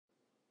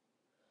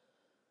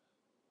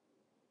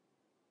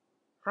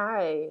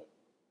Hi,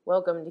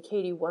 welcome to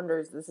Katie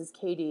Wonders. This is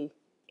Katie,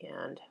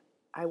 and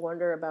I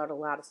wonder about a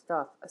lot of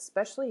stuff,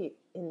 especially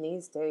in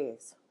these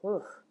days.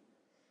 Oof.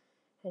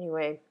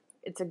 Anyway,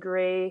 it's a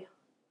gray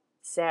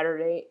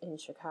Saturday in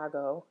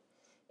Chicago,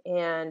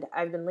 and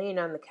I've been laying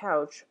on the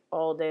couch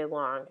all day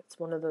long. It's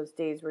one of those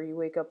days where you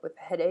wake up with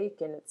a headache,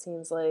 and it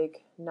seems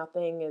like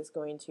nothing is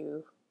going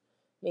to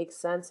make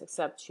sense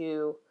except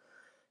to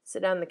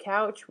sit on the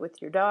couch with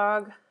your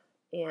dog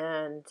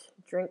and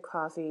drink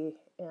coffee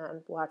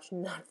and watch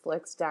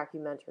Netflix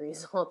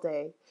documentaries all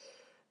day,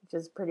 which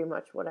is pretty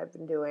much what I've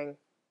been doing.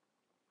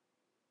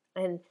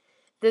 And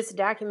this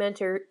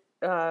documentary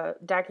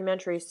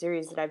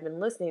series that I've been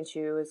listening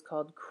to is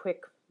called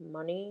Quick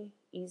Money,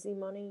 Easy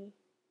Money.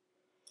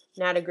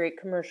 Not a great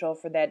commercial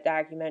for that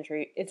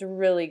documentary. It's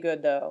really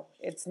good though.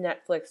 It's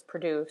Netflix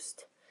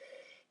produced.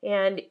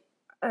 And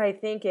I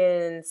think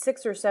in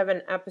 6 or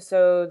 7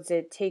 episodes,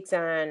 it takes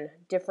on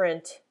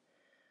different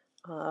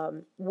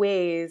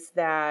ways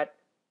that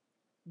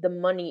the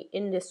money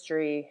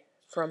industry,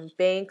 from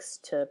banks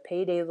to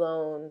payday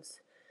loans.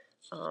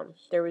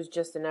 There was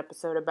just an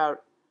episode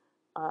about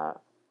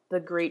the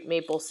Great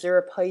Maple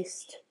Syrup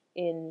Heist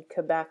in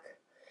Quebec.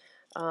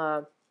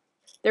 Uh,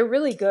 they're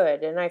really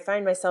good, and I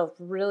find myself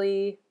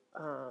really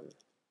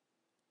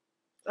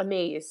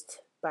amazed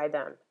by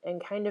them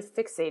and kind of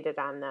fixated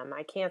on them.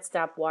 I can't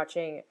stop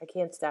watching, I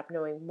can't stop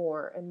knowing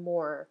more and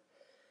more.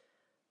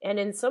 And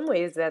in some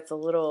ways, that's a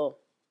little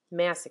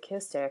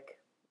masochistic.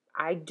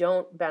 I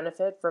don't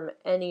benefit from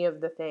any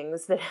of the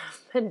things that have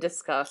been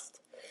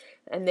discussed.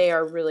 And they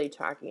are really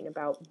talking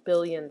about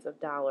billions of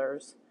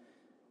dollars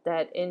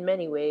that, in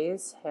many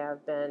ways,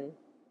 have been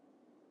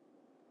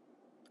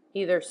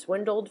either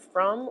swindled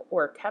from,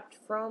 or kept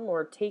from,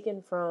 or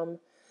taken from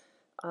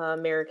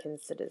American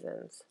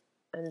citizens.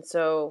 And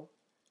so,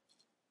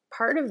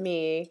 part of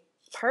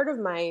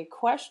my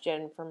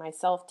question for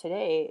myself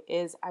today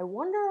is I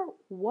wonder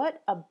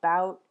what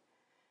about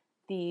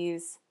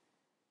these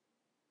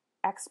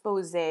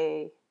expose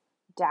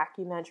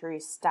documentary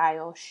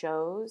style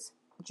shows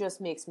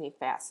just makes me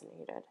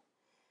fascinated.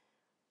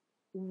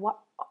 What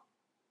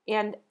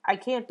and I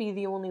can't be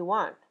the only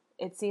one.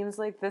 It seems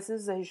like this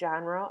is a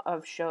genre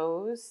of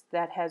shows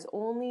that has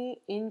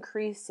only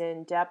increased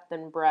in depth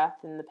and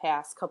breadth in the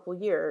past couple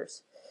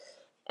years.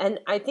 And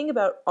I think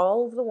about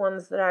all of the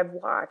ones that I've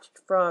watched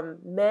from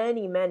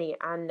many, many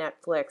on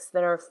Netflix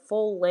that are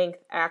full length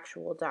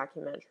actual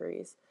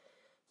documentaries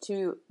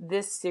to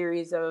this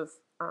series of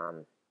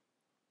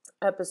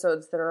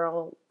episodes that are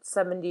all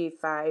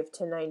 75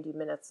 to 90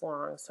 minutes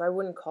long. So I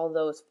wouldn't call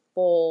those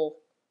full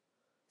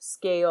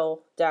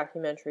scale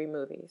documentary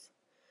movies.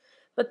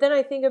 But then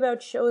I think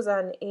about shows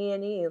on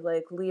A&E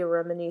like Leah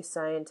Remini's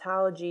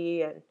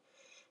Scientology, and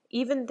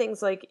even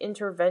things like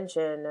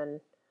Intervention,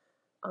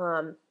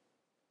 and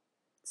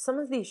some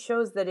of these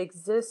shows that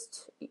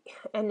exist.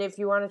 And if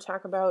you want to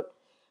talk about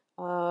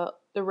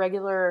the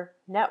regular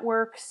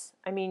networks,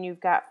 I mean, you've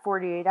got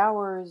 48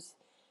 Hours,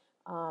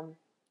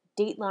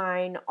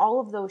 Dateline, all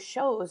of those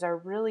shows are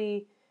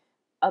really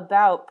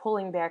about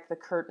pulling back the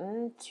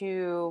curtain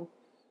to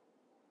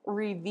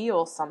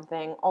reveal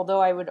something, although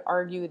I would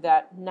argue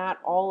that not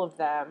all of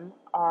them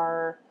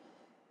are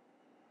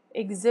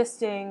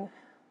existing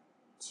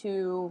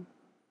to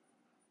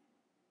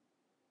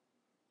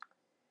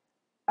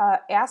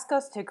ask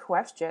us to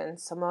question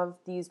some of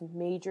these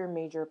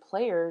major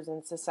players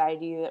in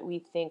society that we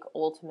think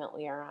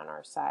ultimately are on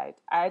our side.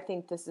 I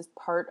think this is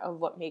part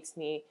of what makes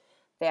me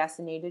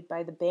fascinated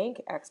by the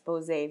bank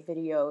expose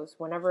videos.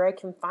 Whenever I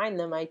can find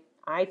them,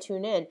 I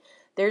tune in.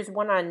 There's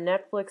one on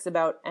Netflix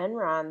about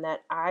Enron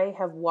that I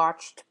have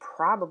watched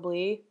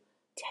probably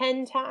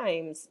 10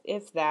 times,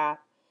 if that.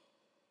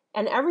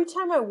 And every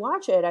time I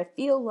watch it, I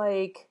feel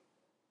like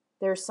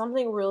there's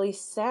something really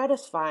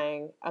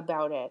satisfying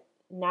about it.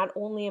 Not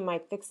only am I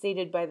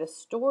fixated by the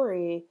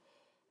story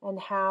and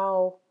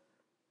how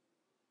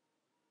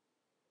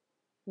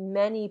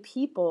many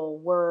people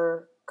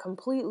were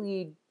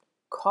completely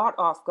caught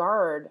off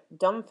guard,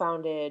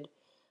 dumbfounded,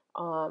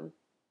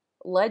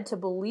 led to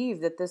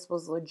believe that this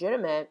was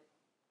legitimate.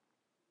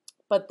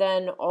 But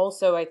then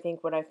also, I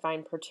think what I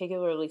find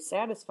particularly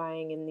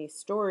satisfying in these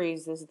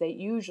stories is that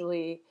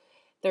usually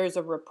there's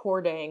a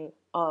reporting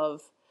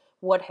of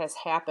what has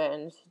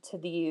happened to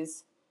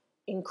these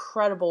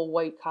incredible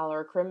white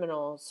collar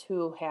criminals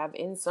who have,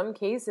 in some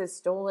cases,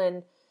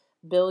 stolen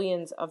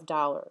billions of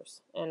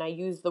dollars. And I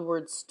use the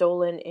word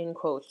stolen in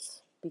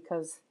quotes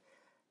because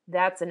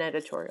that's an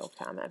editorial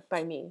comment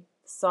by me.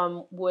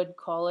 Some would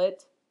call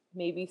it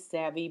maybe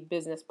savvy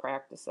business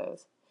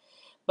practices.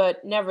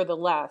 But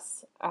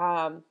nevertheless,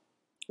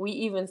 we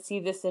even see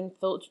this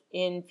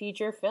in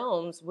feature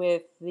films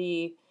with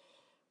the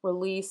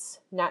release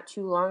not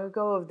too long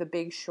ago of The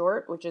Big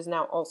Short, which is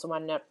now also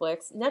on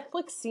Netflix.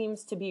 Netflix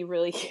seems to be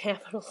really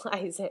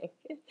capitalizing.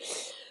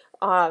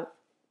 uh,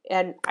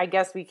 and I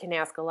guess we can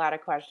ask a lot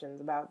of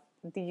questions about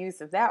the use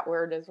of that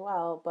word as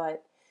well,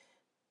 but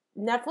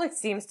Netflix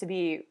seems to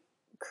be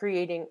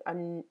creating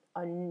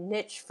a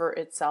niche for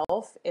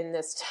itself in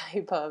this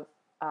type of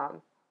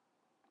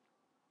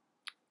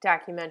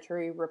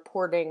documentary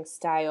reporting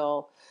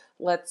style,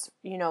 let's,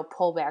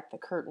 pull back the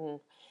curtain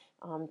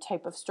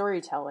type of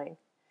storytelling.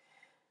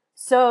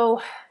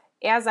 So,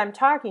 as I'm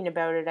talking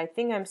about it, I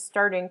think I'm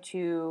starting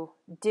to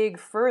dig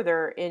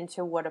further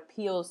into what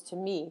appeals to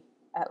me,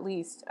 at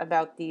least,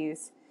 about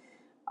these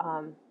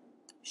um,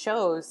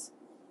 shows.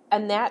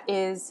 And that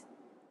is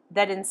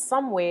that in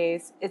some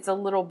ways, it's a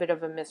little bit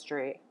of a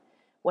mystery.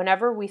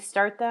 Whenever we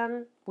start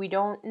them, we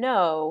don't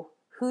know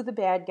who the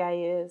bad guy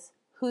is,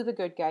 who the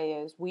good guy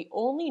is. We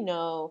only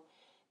know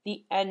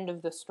the end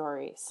of the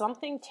story.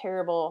 Something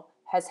terrible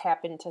has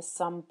happened to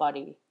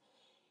somebody.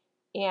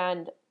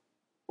 And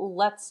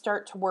let's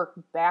start to work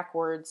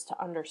backwards to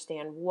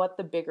understand what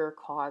the bigger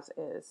cause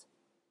is.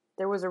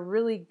 There was a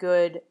really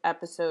good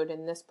episode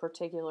in this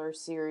particular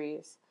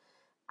series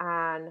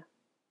on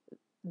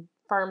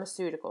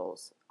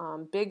pharmaceuticals,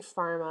 big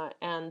pharma,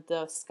 and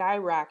the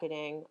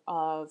skyrocketing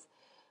of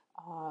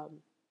um,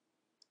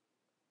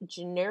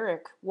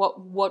 generic,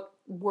 what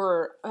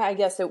were, I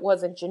guess it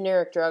wasn't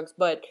generic drugs,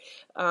 but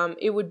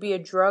it would be a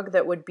drug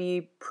that would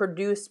be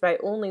produced by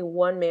only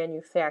one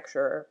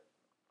manufacturer,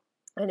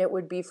 and it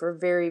would be for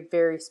very,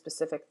 very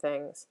specific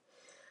things.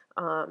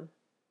 Um,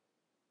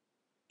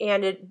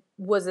 and it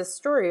was a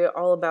story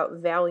all about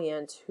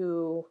Valiant,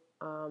 who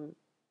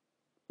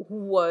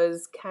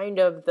was kind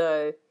of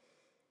the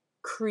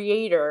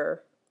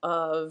creator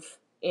of,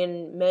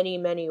 in many,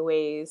 many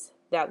ways,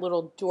 that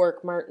little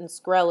dork Martin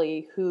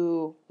Shkreli,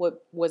 who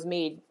was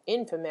made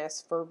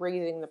infamous for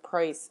raising the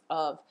price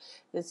of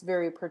this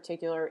very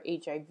particular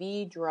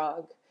HIV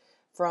drug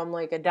from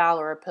like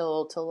 $1 a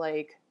pill to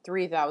like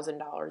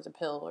 $3,000 a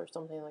pill or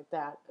something like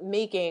that,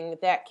 making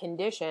that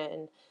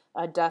condition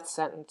a death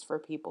sentence for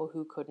people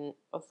who couldn't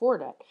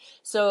afford it.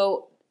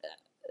 So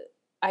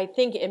I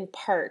think in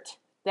part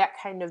that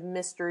kind of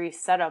mystery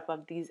setup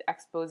of these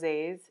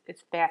exposés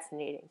is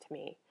fascinating to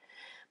me.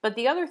 But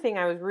the other thing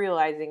I was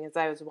realizing as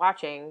I was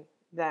watching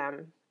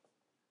them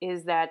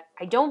is that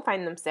I don't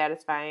find them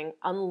satisfying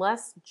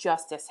unless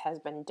justice has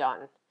been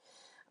done.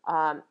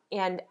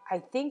 And I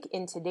think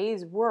in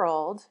today's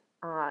world,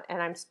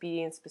 and I'm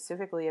speaking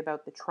specifically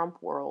about the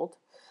Trump world,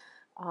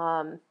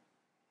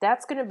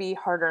 that's going to be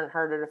harder and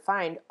harder to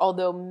find,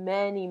 although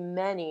many,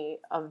 many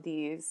of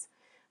these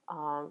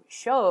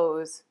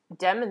shows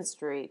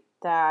demonstrate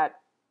that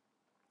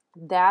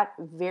that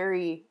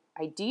very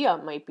idea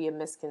might be a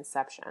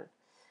misconception.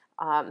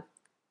 Um,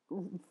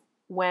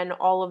 when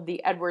all of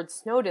the Edward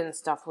Snowden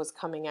stuff was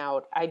coming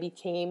out, I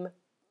became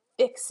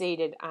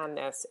fixated on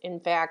this.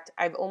 In fact,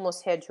 I've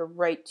almost had to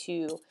write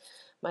to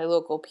my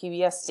local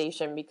PBS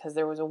station because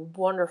there was a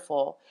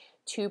wonderful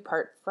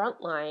 2-part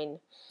Frontline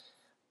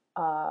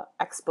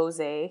expose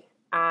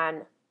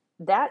on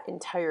that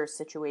entire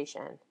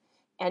situation.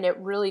 And it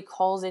really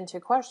calls into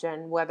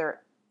question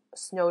whether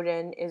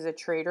Snowden is a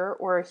traitor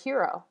or a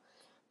hero.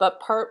 But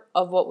part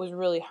of what was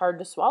really hard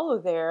to swallow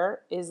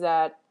there is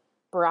that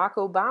Barack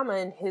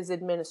Obama and his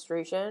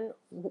administration,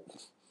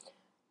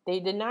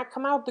 they did not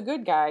come out the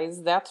good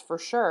guys, that's for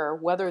sure.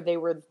 Whether they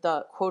were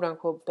the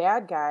quote-unquote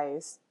bad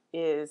guys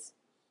is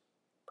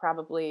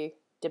probably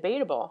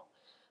debatable.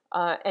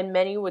 And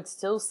many would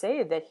still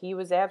say that he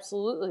was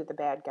absolutely the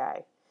bad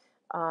guy,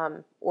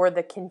 or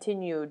the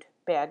continued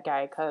bad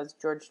guy, because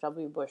George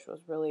W. Bush was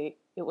really,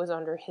 it was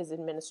under his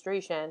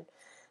administration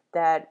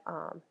that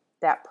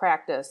that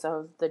practice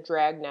of the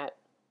dragnet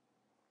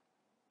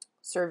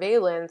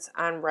surveillance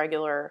on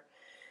regular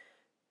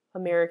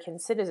American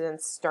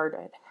citizens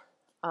started,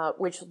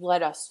 which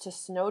led us to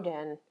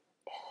Snowden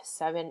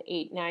 7,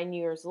 8, 9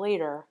 years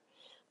later.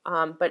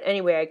 But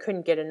anyway, I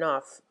couldn't get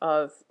enough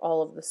of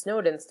all of the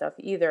Snowden stuff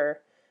either,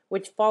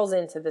 which falls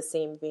into the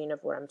same vein of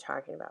what I'm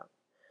talking about.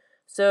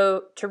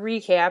 So to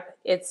recap,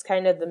 it's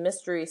kind of the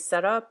mystery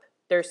setup.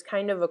 There's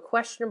kind of a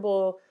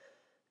questionable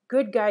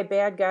good guy,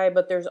 bad guy,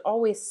 but there's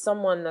always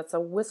someone that's a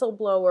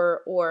whistleblower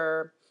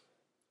or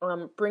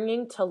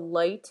bringing to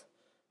light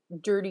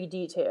dirty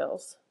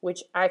details,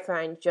 which I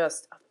find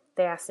just a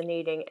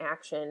fascinating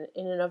action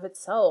in and of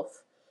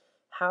itself.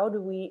 How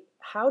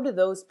do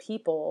those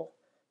people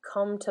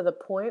come to the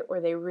point where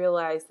they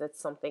realize that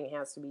something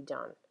has to be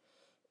done?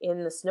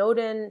 In the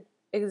Snowden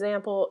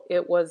example,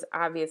 it was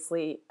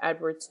obviously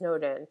Edward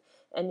Snowden,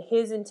 and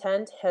his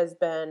intent has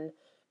been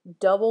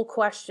double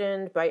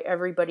questioned by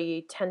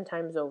everybody 10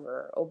 times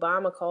over.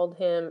 Obama called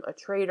him a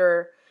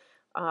traitor.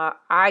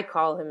 I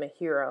call him a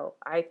hero.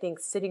 I think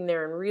sitting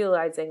there and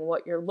realizing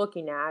what you're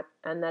looking at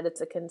and that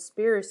it's a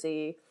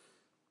conspiracy,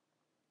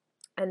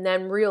 and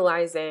then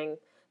realizing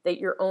that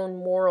your own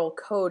moral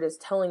code is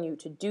telling you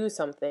to do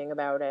something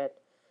about it,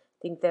 I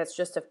think that's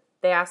just a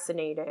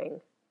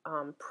fascinating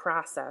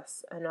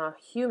process and a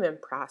human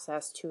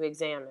process to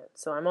examine.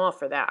 So I'm all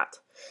for that.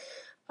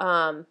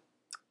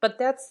 But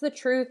that's the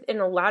truth in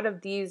a lot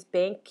of these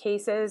bank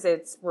cases.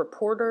 It's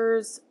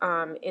reporters.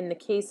 In the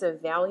case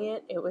of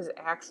Valiant, it was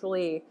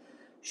actually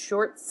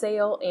short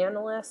sale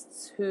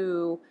analysts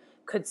who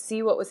could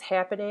see what was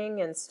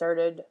happening and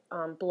started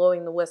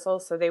blowing the whistle.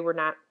 So they were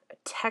not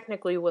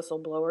technically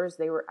whistleblowers.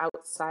 They were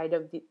outside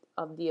of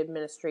the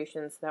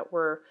administrations that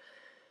were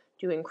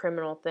doing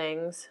criminal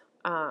things.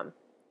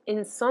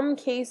 In some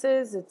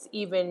cases, it's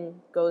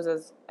even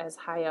goes as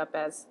high up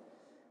as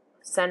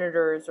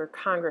senators or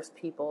congress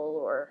people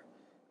or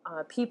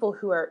people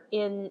who are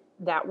in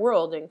that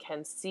world and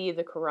can see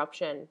the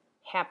corruption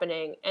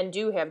happening and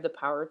do have the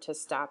power to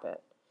stop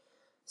it.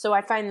 So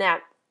I find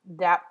that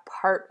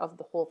part of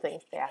the whole thing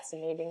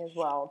fascinating as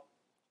well.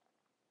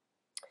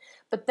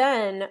 But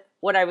then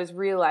what I was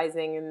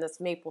realizing in this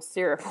maple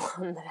syrup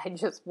one that I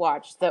just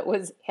watched that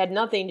had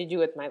nothing to do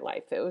with my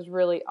life. It was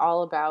really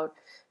all about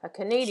a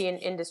Canadian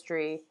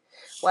industry.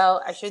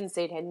 Well, I shouldn't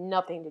say it had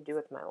nothing to do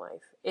with my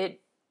life. It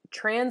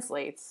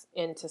translates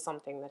into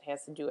something that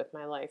has to do with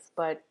my life,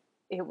 but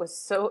it was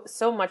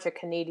so much a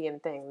Canadian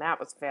thing. That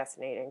was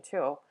fascinating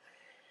too.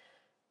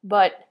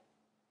 But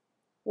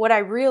what I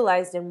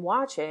realized in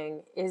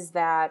watching is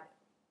that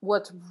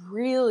what's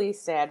really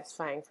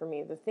satisfying for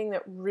me, the thing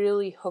that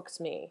really hooks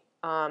me,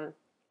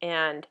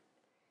 and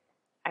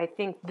I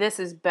think this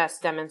is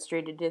best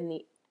demonstrated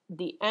in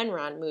the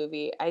Enron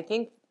movie. I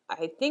think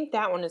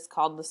that one is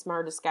called The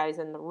Smartest Guys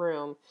in the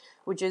Room,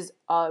 which is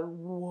a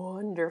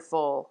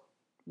wonderful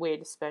way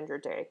to spend your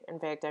day. In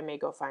fact, I may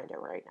go find it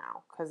right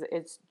now because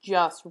it's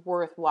just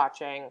worth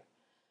watching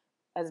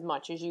as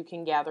much as you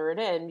can gather it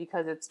in,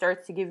 because it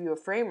starts to give you a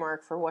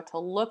framework for what to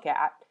look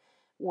at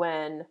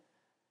when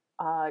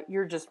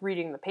you're just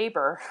reading the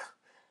paper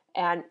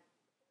and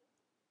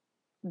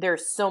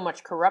there's so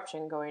much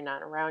corruption going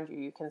on around you.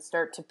 You can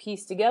start to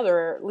piece together,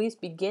 or at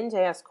least begin to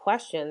ask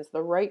questions,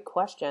 the right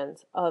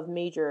questions of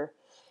major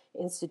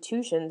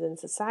institutions in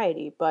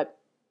society. But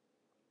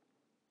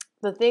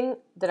the thing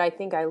that I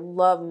think I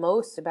love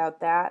most about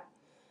that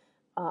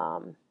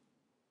um,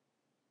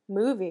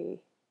 movie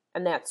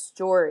and that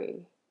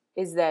story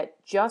is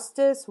that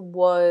justice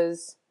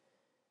was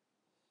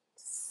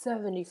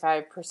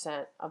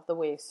 75% of the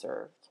way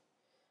served.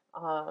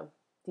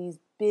 These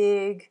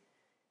big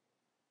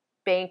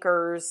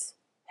bankers,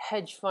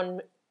 hedge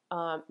fund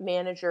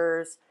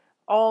managers,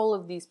 all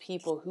of these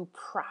people who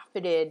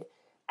profited.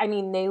 I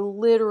mean, they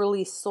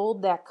literally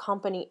sold that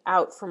company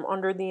out from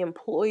under the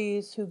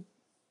employees who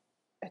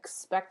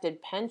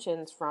expected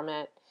pensions from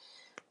it,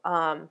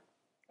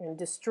 and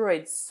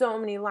destroyed so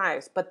many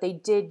lives. But they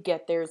did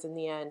get theirs in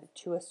the end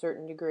to a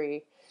certain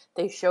degree.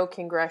 They show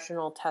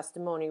congressional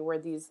testimony where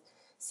these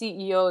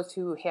CEOs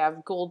who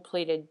have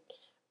gold-plated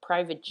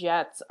private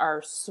jets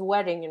are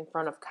sweating in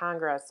front of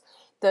Congress.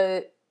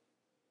 The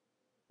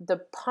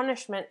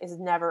punishment is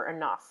never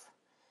enough,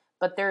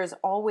 but there is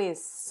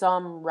always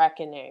some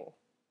reckoning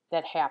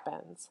that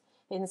happens.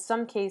 In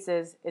some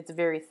cases, it's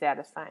very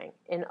satisfying.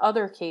 In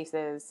other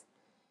cases,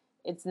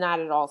 it's not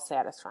at all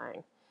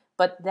satisfying.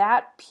 But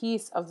that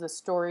piece of the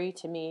story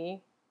to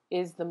me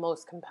is the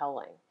most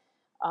compelling,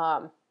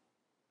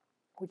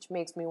 which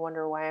makes me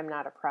wonder why I'm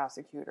not a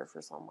prosecutor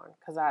for someone,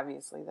 because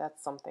obviously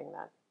that's something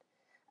that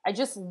I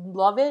just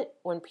love it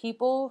when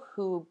people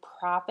who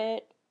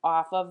profit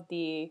off of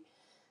the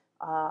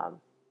um,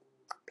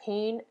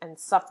 pain and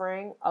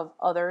suffering of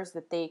others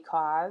that they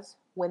cause,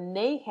 when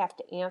they have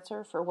to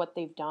answer for what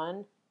they've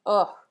done,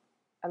 ugh,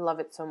 I love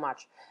it so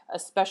much,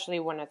 especially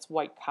when it's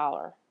white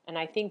collar. And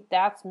I think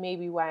that's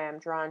maybe why I'm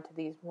drawn to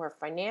these more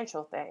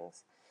financial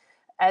things,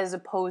 I'm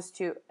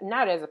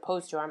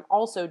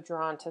also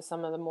drawn to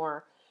some of the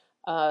more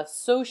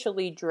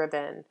socially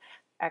driven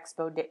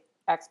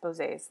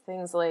exposes,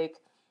 things like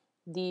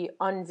the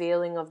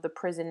unveiling of the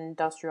prison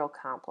industrial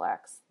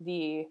complex,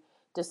 the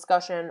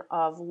discussion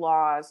of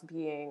laws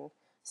being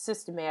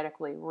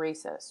systematically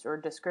racist or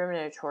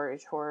discriminatory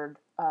toward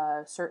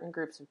certain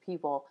groups of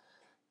people.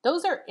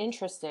 Those are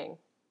interesting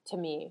to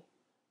me,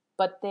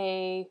 but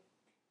they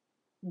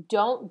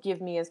don't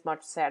give me as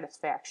much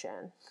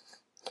satisfaction.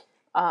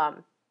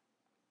 Um,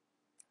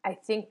 I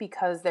think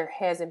because there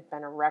hasn't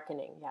been a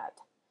reckoning yet.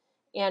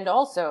 And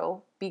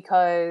also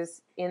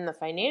because in the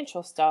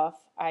financial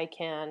stuff, I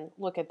can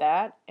look at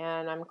that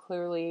and I'm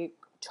clearly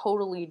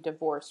totally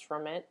divorced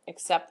from it,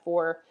 except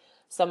for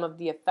some of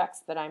the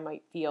effects that I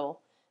might feel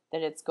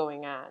that it's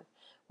going on.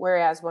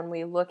 Whereas when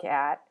we look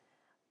at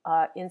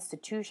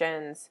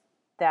institutions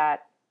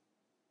that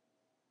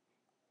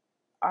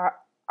are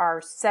are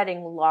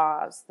setting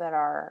laws that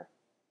are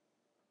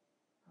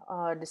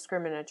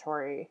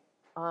discriminatory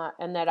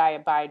and that I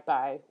abide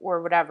by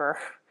or whatever,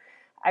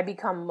 I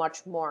become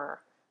much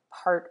more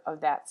part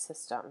of that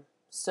system.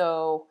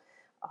 So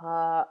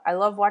I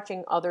love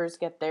watching others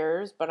get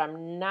theirs, but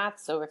I'm not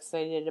so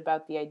excited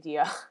about the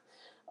idea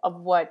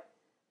of what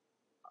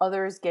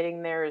others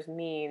getting theirs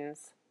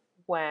means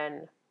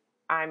when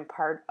I'm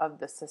part of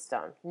the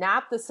system.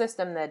 Not the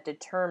system that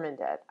determined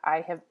it.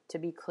 I have to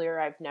be clear,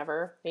 I've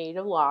never made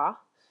a law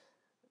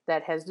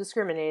that has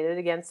discriminated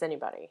against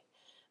anybody.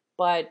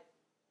 But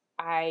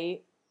I,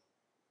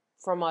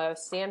 from a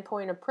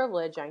standpoint of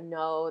privilege, I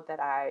know that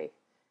I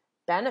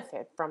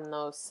benefit from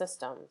those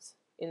systems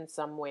in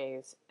some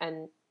ways.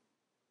 And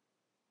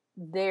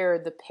there,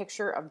 the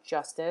picture of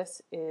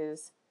justice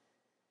is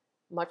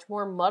much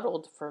more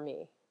muddled for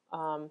me.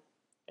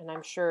 And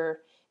I'm sure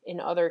in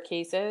other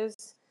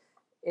cases,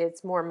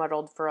 it's more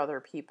muddled for other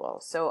people.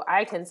 So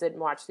I can sit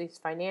and watch these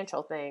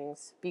financial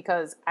things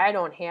because I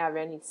don't have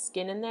any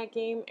skin in that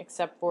game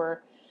except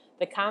for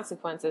the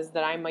consequences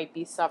that I might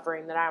be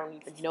suffering that I don't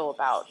even know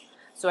about.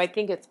 So I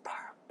think it's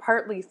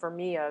partly for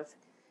me of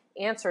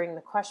answering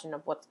the question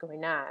of what's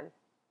going on.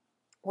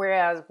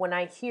 Whereas when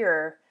I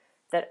hear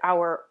that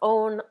our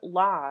own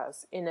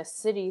laws in a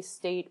city,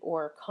 state,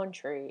 or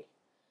country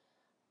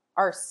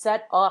are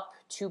set up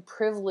to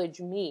privilege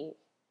me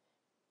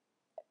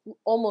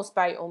almost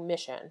by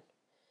omission,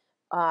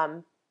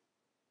 um,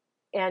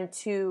 and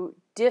to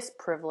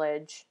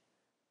disprivilege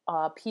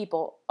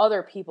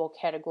other people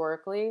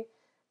categorically,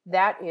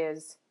 that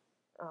is,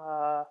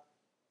 uh,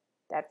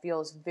 that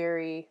feels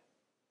very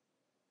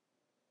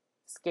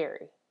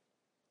scary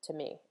to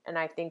me. And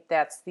I think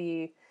that's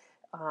the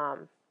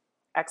um,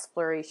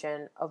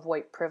 exploration of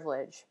white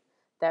privilege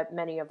that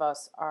many of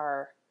us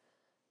are,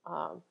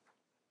 um,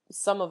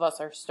 some of us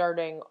are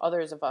starting,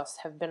 others of us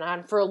have been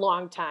on for a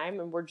long time,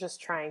 and we're just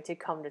trying to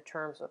come to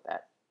terms with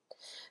it.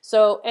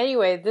 So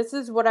anyway, this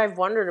is what I've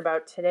wondered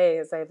about today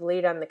as I've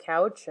laid on the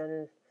couch,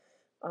 and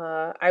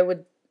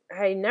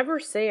I never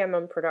say I'm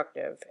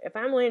unproductive. If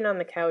I'm laying on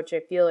the couch, I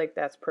feel like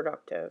that's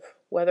productive.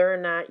 Whether or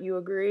not you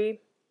agree,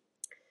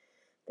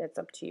 that's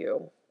up to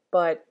you.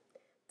 But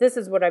this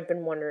is what I've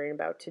been wondering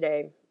about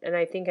today, and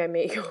I think I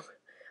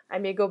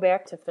may go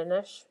back to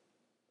finish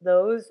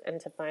those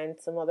and to find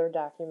some other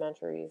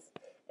documentaries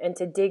and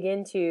to dig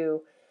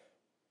into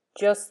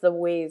just the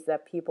ways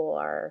that people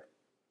are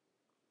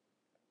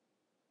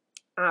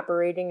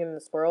operating in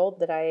this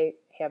world that I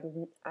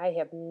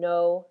have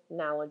no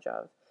knowledge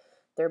of.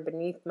 They're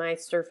beneath my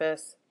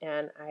surface,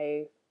 and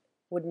I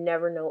would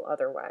never know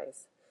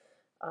otherwise.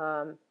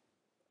 Um,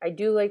 I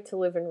do like to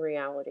live in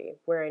reality,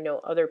 where I know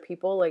other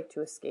people like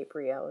to escape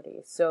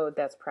reality. So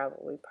that's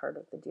probably part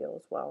of the deal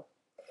as well.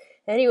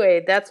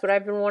 Anyway, that's what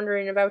I've been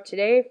wondering about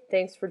today.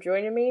 Thanks for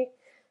joining me.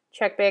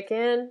 Check back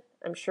in.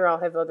 I'm sure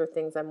I'll have other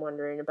things I'm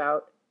wondering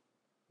about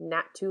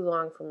not too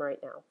long from right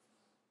now.